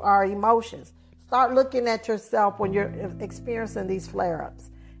attached to our emotions. Start looking at yourself when you're experiencing these flare-ups.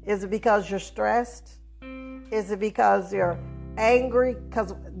 Is it because you're stressed? Is it because you're angry?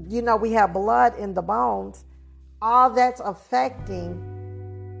 Because, we have blood in the bones. All that's affecting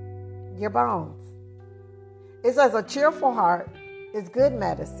your bones. It says a cheerful heart is good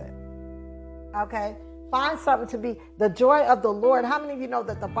medicine. Okay? Find something to be the joy of the Lord. How many of you know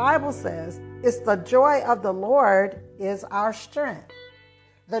that the Bible says it's the joy of the Lord is our strength?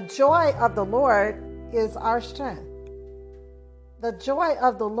 The joy of the Lord is our strength. The joy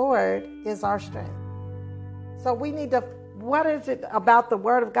of the Lord is our strength. So we need to, what is it about the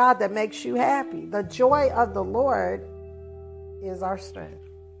word of God that makes you happy? The joy of the Lord is our strength.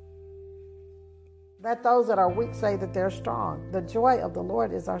 Let those that are weak say that they're strong. The joy of the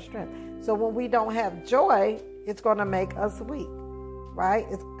Lord is our strength. So when we don't have joy, it's going to make us weak, right?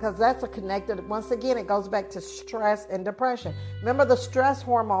 It's because that's connected. Once again, it goes back to stress and depression. Remember the stress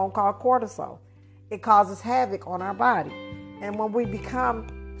hormone called cortisol. It causes havoc on our body. And when we become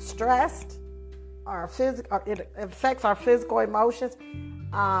stressed, it affects our physical emotions.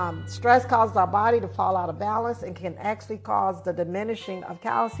 Stress causes our body to fall out of balance and can actually cause the diminishing of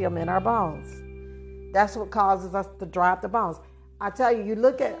calcium in our bones. That's what causes us to drop the bones. I tell you, you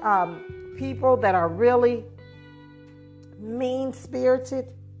look at people that are really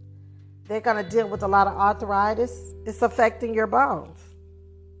mean-spirited, they're going to deal with a lot of arthritis. It's affecting your bones.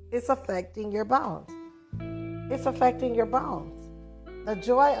 It's affecting your bones. It's affecting your bones. The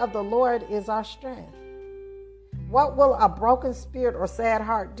joy of the Lord is our strength. What will a broken spirit or sad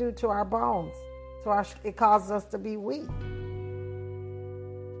heart do to our bones? It causes us to be weak.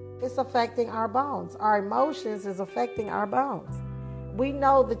 It's affecting our bones. Our emotions is affecting our bones. We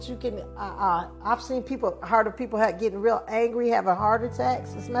know that you can, I've seen heard of people getting real angry, having heart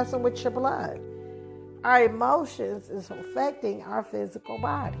attacks. It's messing with your blood. Our emotions is affecting our physical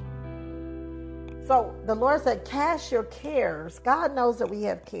body. So the Lord said, cast your cares. God knows that we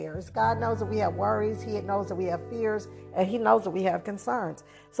have cares. God knows that we have worries. He knows that we have fears. And He knows that we have concerns.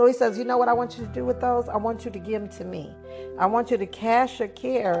 So He says, you know what I want you to do with those? I want you to give them to me. I want you to cast your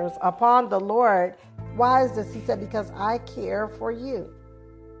cares upon the Lord. Why is this? He said, because I care for you.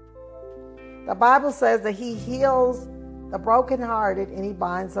 The Bible says that He heals the brokenhearted and He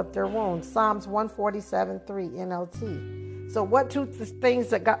binds up their wounds. Psalms 147:3 NLT. So what two things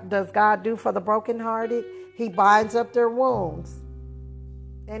does God do for the brokenhearted? He binds up their wounds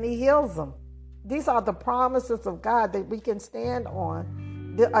and He heals them. These are the promises of God that we can stand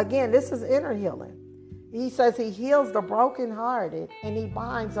on. Again, this is inner healing. He says He heals the brokenhearted and He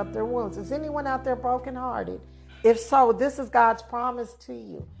binds up their wounds. Is anyone out there brokenhearted? If so, this is God's promise to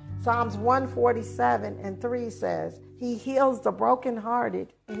you. Psalms 147:3 says, He heals the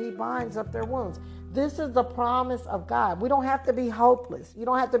brokenhearted and He binds up their wounds. This is the promise of God. We don't have to be hopeless. You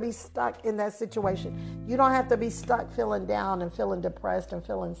don't have to be stuck in that situation. You don't have to be stuck feeling down and feeling depressed and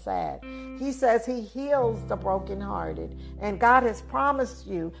feeling sad. He says He heals the brokenhearted, and God has promised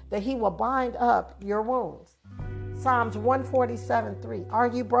you that He will bind up your wounds. Psalms 147:3. Are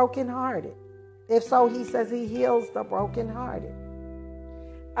you brokenhearted? If so, He says He heals the brokenhearted.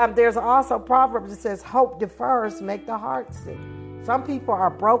 There's also Proverbs that says, hope defers, make the heart sick. Some people are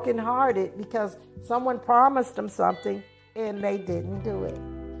brokenhearted because someone promised them something and they didn't do it.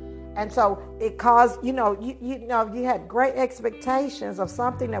 And so it caused, you had great expectations of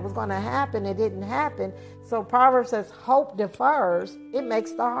something that was going to happen. It didn't happen. So Proverbs says, hope defers, it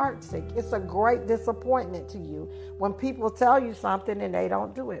makes the heart sick. It's a great disappointment to you when people tell you something and they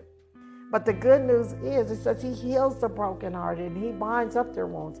don't do it. But the good news is, it says He heals the brokenhearted and He binds up their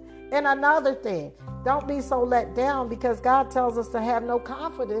wounds. And another thing, don't be so let down because God tells us to have no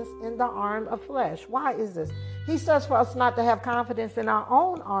confidence in the arm of flesh. Why is this? He says for us not to have confidence in our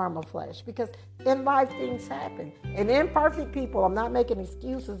own arm of flesh because in life things happen. And imperfect people, I'm not making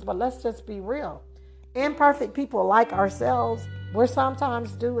excuses, but let's just be real. Imperfect people like ourselves, we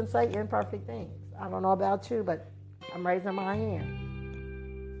sometimes do and say imperfect things. I don't know about you, but I'm raising my hand.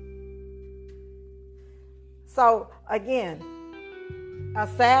 So again, a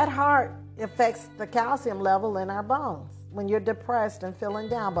sad heart affects the calcium level in our bones when you're depressed and feeling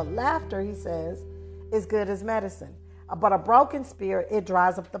down. But laughter, He says, is good as medicine. But a broken spirit, it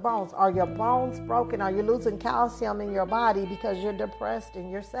dries up the bones. Are your bones broken? Are you losing calcium in your body because you're depressed and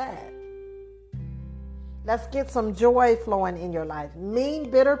you're sad? Let's get some joy flowing in your life.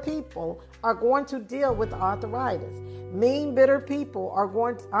 Mean, bitter people are going to deal with arthritis. Mean, bitter people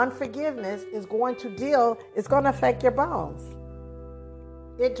unforgiveness is going to affect your bones.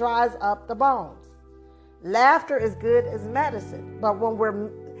 It dries up the bones. Laughter is good as medicine. But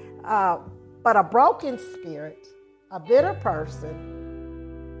but a broken spirit, a bitter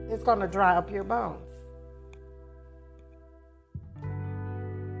person, is going to dry up your bones.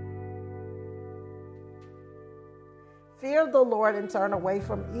 Fear the Lord and turn away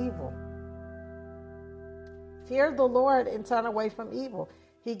from evil. Fear the Lord and turn away from evil.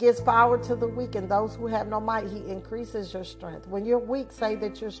 He gives power to the weak, and those who have no might, he increases your strength. When you're weak, say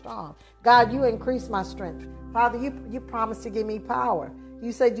that you're strong. God, you increase my strength. Father, you promised to give me power.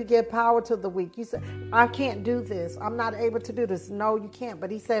 You said you give power to the weak. You said, I can't do this. I'm not able to do this. No, you can't.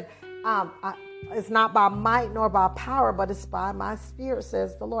 But he said, it's not by might nor by power, but it's by my spirit,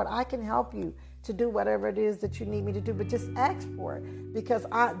 says the Lord. I can help you to do whatever it is that you need me to do, but just ask for it. Because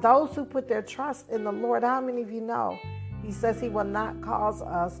those who put their trust in the Lord, how many of you know? He says he will not cause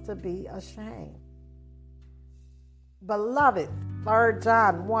us to be ashamed. Beloved, 3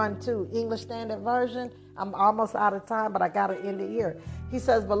 John 1:2, English Standard Version. I'm almost out of time, but I got to end it here. He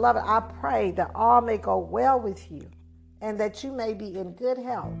says, beloved, I pray that all may go well with you and that you may be in good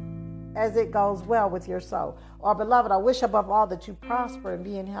health as it goes well with your soul. Or, beloved, I wish above all that you prosper and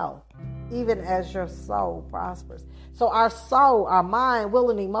be in health, even as your soul prospers. So our soul, our mind, will,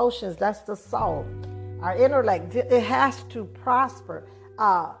 and emotions, that's the soul. Our intellect, it has to prosper.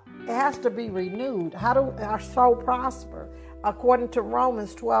 It has to be renewed. How do our soul prosper? According to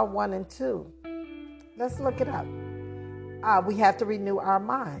Romans 12:1 and 2. Let's look it up. We have to renew our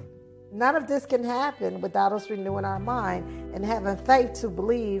mind. None of this can happen without us renewing our mind and having faith to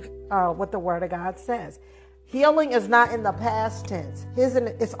believe what the Word of God says. Healing is not in the past tense.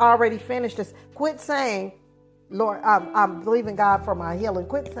 It's already finished. Quit saying, Lord, I'm believing God for my healing.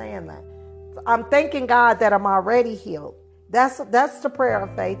 Quit saying that. I'm thanking God that I'm already healed. That's the prayer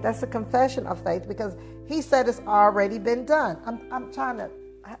of faith. That's a confession of faith, because he said it's already been done. I'm trying to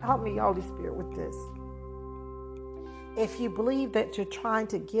help me, Holy Spirit, with this. If you believe that you're trying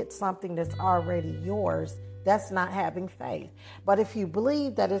to get something that's already yours, that's not having faith. But if you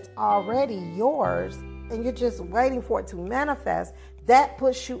believe that it's already yours and you're just waiting for it to manifest, that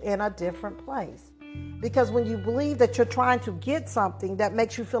puts you in a different place. Because when you believe that you're trying to get something, that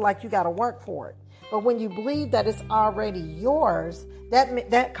makes you feel like you got to work for it. But when you believe that it's already yours,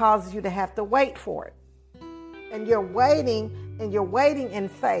 that causes you to have to wait for it. And you're waiting in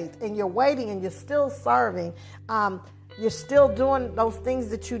faith, and you're waiting and you're still serving. You're still doing those things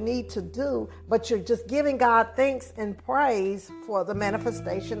that you need to do, but you're just giving God thanks and praise for the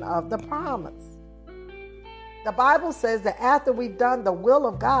manifestation of the promise. The Bible says that after we've done the will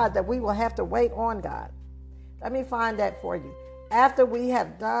of God, that we will have to wait on God. Let me find that for you. After we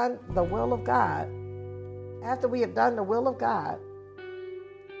have done the will of God,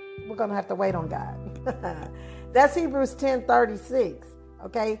 we're going to have to wait on God. That's Hebrews 10:36.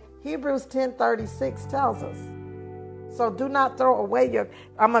 Okay? Hebrews 10:36 tells us. So do not throw away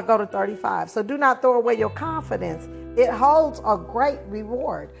I'm going to go to 35. So do not throw away your confidence. It holds a great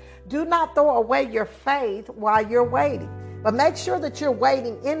reward. Do not throw away your faith while you're waiting. But make sure that you're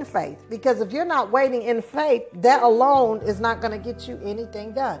waiting in faith. Because if you're not waiting in faith, that alone is not going to get you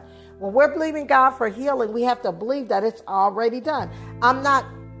anything done. When we're believing God for healing, we have to believe that it's already done. I'm not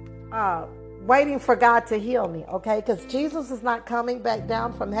waiting for God to heal me, okay? Because Jesus is not coming back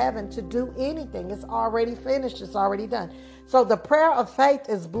down from heaven to do anything. It's already finished. It's already done. So the prayer of faith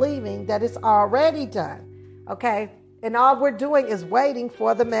is believing that it's already done, okay? And all we're doing is waiting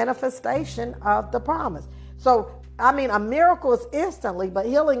for the manifestation of the promise. So, a miracle is instantly, but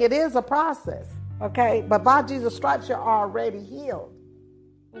healing, it is a process, okay? But by Jesus' stripes, you're already healed,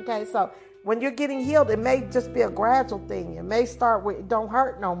 okay? So when you're getting healed, it may just be a gradual thing. It may start with, it don't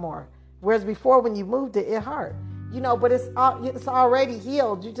hurt no more. Whereas before, when you moved it, it hurt. But it's already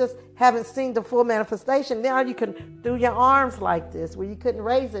healed. You just haven't seen the full manifestation. Now you can do your arms like this, where you couldn't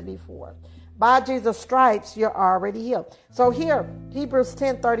raise it before. By Jesus' stripes, you're already healed. So here, Hebrews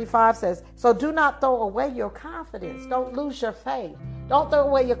 10:35 says, so do not throw away your confidence. Don't lose your faith. Don't throw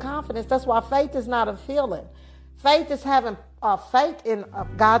away your confidence. That's why faith is not a feeling. Faith is having faith in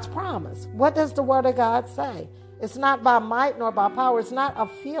God's promise. What does the Word of God say? It's not by might nor by power. It's not a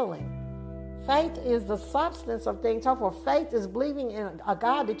feeling. Faith is the substance of things hoped for. Faith is believing in a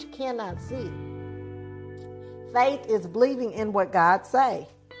God that you cannot see. Faith is believing in what God say.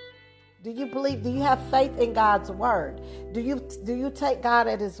 Do you have faith in God's word? Do you take God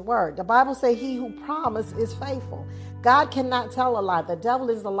at his word? The Bible says he who promised is faithful. God cannot tell a lie. The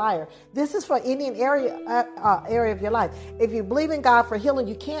devil is a liar. This is for any area of your life. If you believe in God for healing,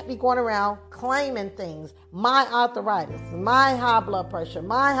 you can't be going around claiming things. My arthritis, my high blood pressure,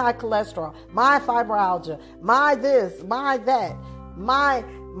 my high cholesterol, my fibromyalgia, my this, my that, my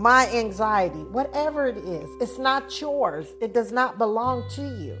my anxiety, whatever it is. It's not yours. It does not belong to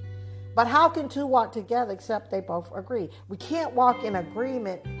you. But how can two walk together except they both agree? We can't walk in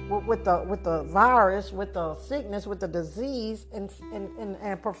agreement with the virus, with the sickness, with the disease,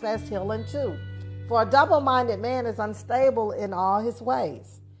 and profess healing too. For a double-minded man is unstable in all his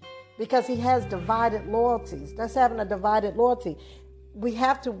ways because he has divided loyalties. That's having a divided loyalty. We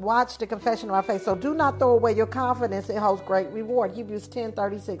have to watch the confession of our faith. So do not throw away your confidence. It holds great reward. Hebrews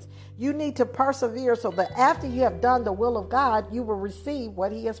 10:36. You need to persevere so that after you have done the will of God, you will receive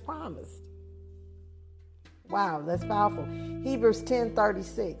what he has promised. Wow, that's powerful. Hebrews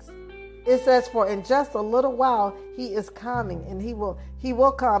 10:36. It says, for in just a little while he is coming, and he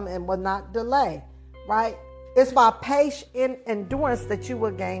will come and will not delay. Right? It's by patient endurance that you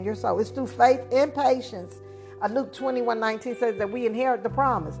will gain your soul. It's through faith and patience. Luke 21:19 says that we inherit the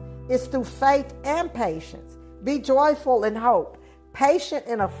promise. It's through faith and patience. Be joyful in hope, patient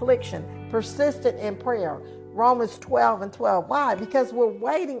in affliction, persistent in prayer. Romans 12:12. Why? Because we're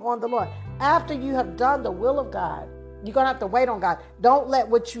waiting on the Lord. After you have done the will of God, you're going to have to wait on God. Don't let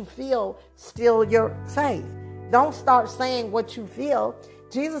what you feel steal your faith. Don't start saying what you feel.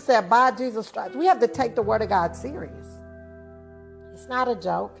 Jesus said, by Jesus' stripes. We have to take the word of God serious. It's not a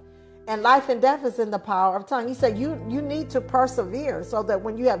joke. And life and death is in the power of tongue. He said you need to persevere so that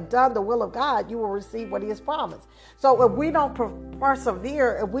when you have done the will of God, you will receive what he has promised. So if we don't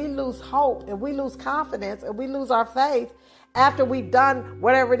persevere, if we lose hope, if we lose confidence, if we lose our faith after we've done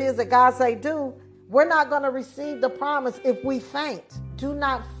whatever it is that God say do, we're not going to receive the promise if we faint. Do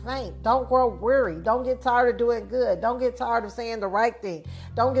not faint. Don't grow weary. Don't get tired of doing good. Don't get tired of saying the right thing.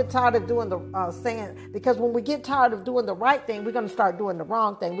 Don't get tired of doing because when we get tired of doing the right thing, we're going to start doing the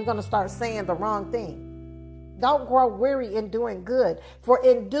wrong thing. We're going to start saying the wrong thing. Don't grow weary in doing good, for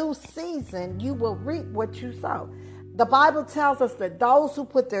in due season you will reap what you sow. The Bible tells us that those who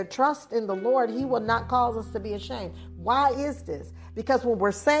put their trust in the Lord, he will not cause us to be ashamed. Why is this? Because when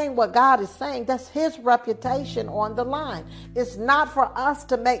we're saying what God is saying, that's his reputation on the line. It's not for us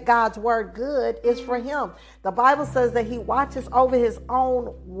to make God's word good. It's for him. The Bible says that he watches over his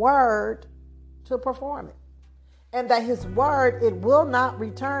own word to perform it. And that his word, it will not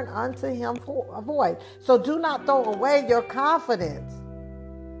return unto him void. So do not throw away your confidence.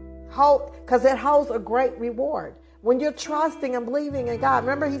 Hope, because it holds a great reward. When you're trusting and believing in God,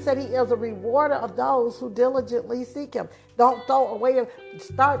 remember he said he is a rewarder of those who diligently seek him. Don't throw away.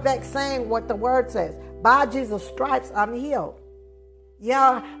 Start back saying what the word says. By Jesus' stripes, I'm healed.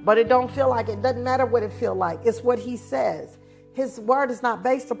 Yeah, but it don't feel like it. Doesn't matter what it feel like. It's what he says. His word is not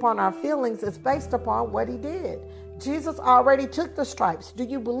based upon our feelings. It's based upon what he did. Jesus already took the stripes. Do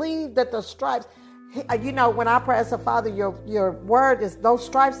you believe that the stripes... when I pray, I say, Father, your word is, those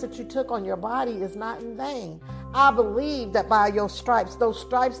stripes that you took on your body is not in vain. I believe that by your stripes, those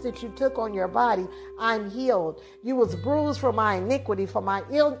stripes that you took on your body, I'm healed. You was bruised for my iniquity, for my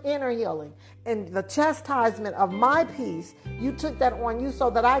inner healing. And the chastisement of my peace, you took that on you so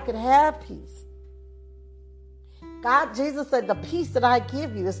that I could have peace. God, Jesus said, the peace that I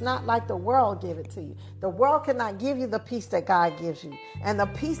give you is not like the world give it to you. The world cannot give you the peace that God gives you. And the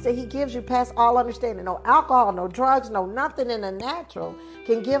peace that he gives you past all understanding. No alcohol, no drugs, no nothing in the natural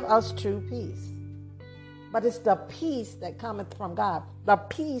can give us true peace. But it's the peace that cometh from God. The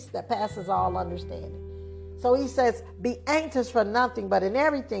peace that passes all understanding. So he says, be anxious for nothing, but in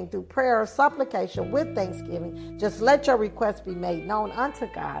everything through prayer, supplication, with thanksgiving, just let your requests be made known unto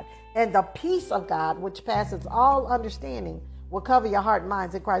God. And the peace of God, which passes all understanding, will cover your heart and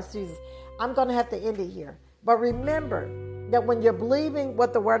minds in Christ Jesus. I'm going to have to end it here. But remember that when you're believing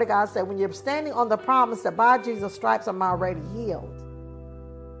what the word of God said, when you're standing on the promise that by Jesus' stripes I'm already healed,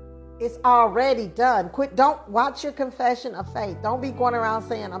 it's already done. Don't watch your confession of faith. Don't be going around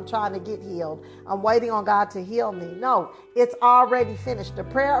saying, I'm trying to get healed. I'm waiting on God to heal me. No, it's already finished. The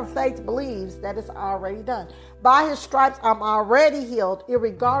prayer of faith believes that it's already done. By his stripes, I'm already healed,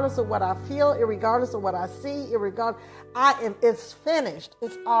 irregardless of what I feel, irregardless of what I see, it's finished.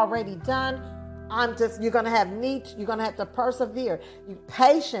 It's already done. You're going to have you're going to have to persevere.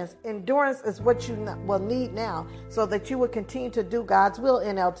 Patience, endurance is what you will need now so that you will continue to do God's will,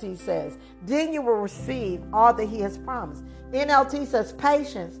 NLT says. Then you will receive all that he has promised. NLT says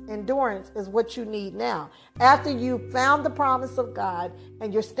patience, endurance is what you need now. After you found the promise of God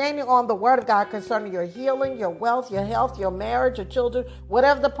and you're standing on the word of God concerning your healing, your wealth, your health, your marriage, your children,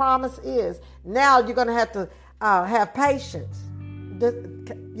 whatever the promise is, now you're going to have to have patience.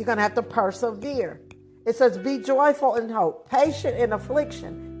 You're going to have to persevere. It says, be joyful in hope, patient in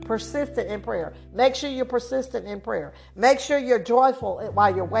affliction, persistent in prayer. Make sure you're persistent in prayer. Make sure you're joyful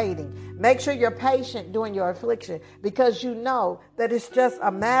while you're waiting. Make sure you're patient during your affliction, because you know that it's just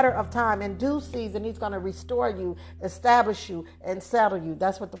a matter of time. In due season, he's going to restore you, establish you, and settle you.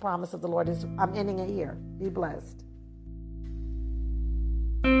 That's what the promise of the Lord is. I'm ending it here. Be blessed.